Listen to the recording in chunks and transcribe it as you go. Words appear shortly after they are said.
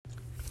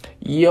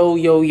Yo,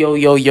 yo, yo,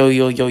 yo, yo,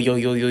 yo, yo, yo, yo,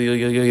 yo, yo, yo,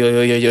 yo, yo,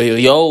 yo, yo, yo, yo,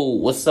 yo.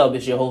 What's up?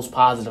 It's your host,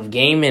 Positive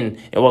Gaming,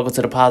 and welcome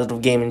to the Positive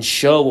Gaming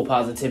Show, where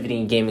positivity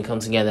and gaming come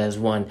together as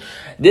one.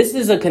 This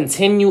is a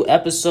continued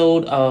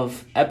episode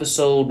of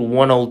episode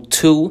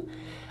 102.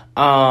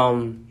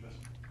 I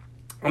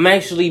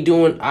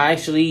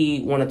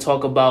actually want to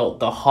talk about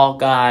the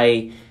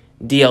Hawkeye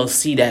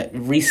DLC that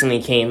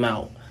recently came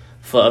out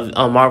for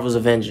Marvel's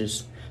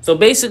Avengers. So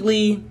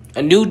basically,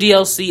 a new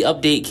DLC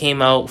update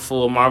came out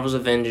for Marvel's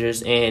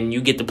Avengers, and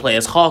you get to play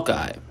as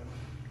Hawkeye.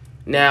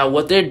 Now,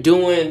 what they're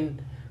doing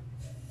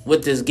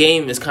with this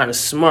game is kind of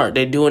smart.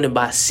 They're doing it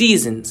by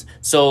seasons.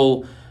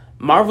 So,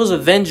 Marvel's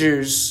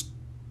Avengers,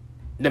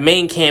 the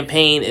main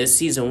campaign is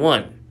Season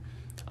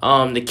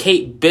 1. The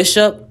Kate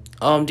Bishop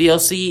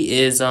DLC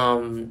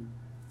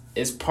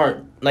is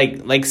part,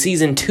 like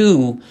Season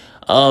 2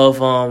 of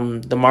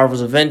the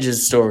Marvel's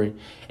Avengers story.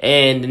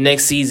 And the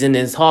next season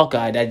is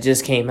Hawkeye that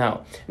just came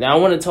out. Now I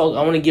want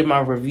to give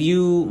my full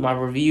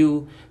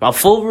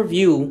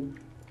review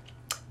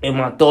and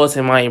my thoughts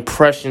and my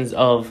impressions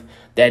of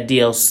that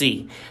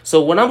DLC.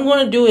 So what I'm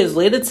going to do is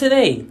later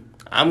today,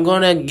 I'm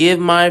going to give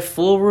my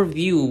full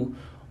review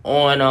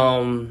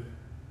on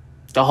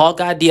the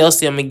Hawkeye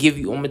DLC. I'm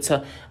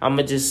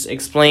gonna just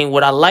explain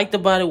what I liked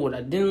about it, what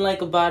I didn't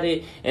like about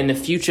it, and the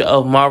future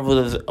of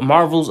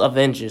Marvel's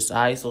Avengers.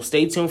 Alright, so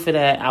stay tuned for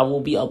that. I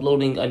will be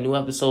uploading a new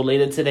episode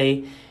later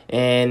today,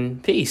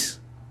 and peace.